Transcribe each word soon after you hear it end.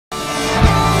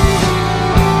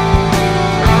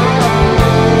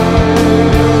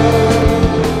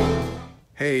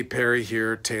Hey, Perry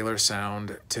here, Taylor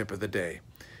Sound tip of the day.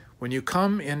 When you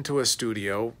come into a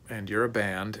studio and you're a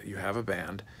band, you have a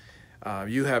band,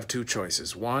 you have two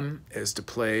choices. One is to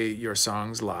play your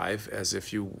songs live as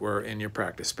if you were in your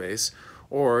practice space,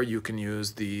 or you can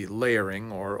use the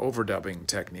layering or overdubbing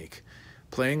technique.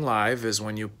 Playing live is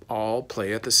when you all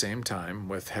play at the same time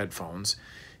with headphones.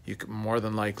 You more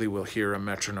than likely will hear a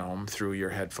metronome through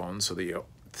your headphones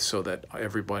so that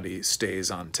everybody stays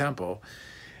on tempo.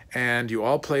 And you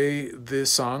all play the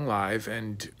song live,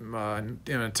 and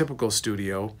in a typical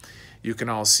studio, you can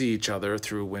all see each other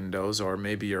through windows, or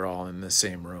maybe you're all in the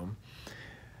same room.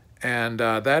 And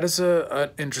that is an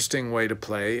interesting way to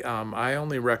play. I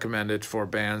only recommend it for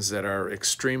bands that are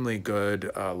extremely good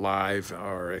live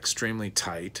or extremely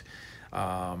tight.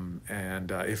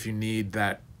 If you need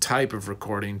that type of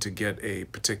recording to get a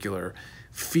particular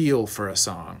feel for a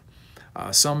song.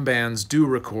 Some bands do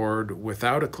record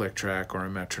without a click track or a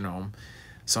metronome.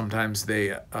 Sometimes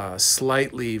they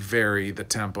slightly vary the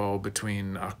tempo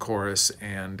between a chorus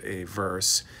and a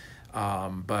verse,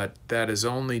 but that is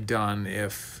only done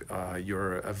if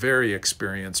you're a very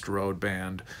experienced road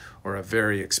band or a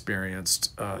very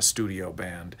experienced studio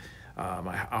band.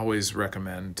 I always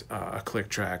recommend a click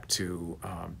track to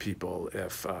people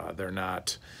if they're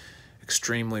not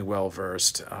extremely well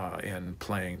versed in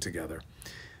playing together.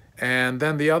 And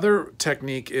then the other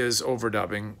technique is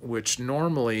overdubbing, which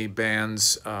normally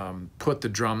bands put the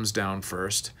drums down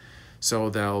first.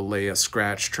 So they'll lay a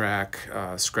scratch track,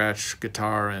 scratch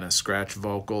guitar and a scratch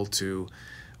vocal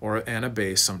and a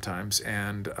bass sometimes.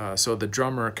 And so the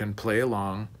drummer can play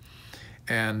along,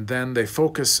 and then they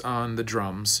focus on the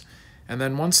drums. And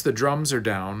then once the drums are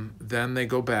down, then they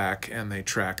go back and they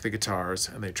track the guitars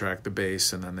and they track the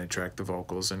bass, and then they track the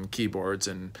vocals and keyboards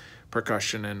and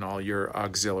percussion and all your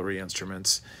auxiliary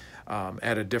instruments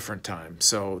at a different time.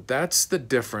 So that's the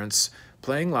difference.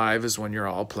 Playing live is when you're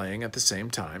all playing at the same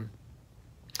time,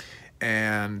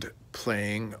 and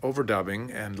playing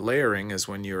overdubbing and layering is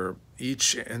when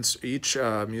each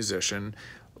musician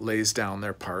lays down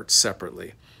their parts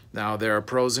separately. Now, there are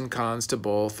pros and cons to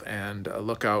both, and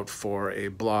look out for a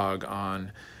blog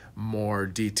on more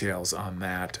details on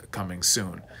that coming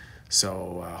soon.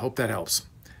 So hope that helps.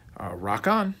 Rock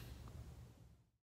on.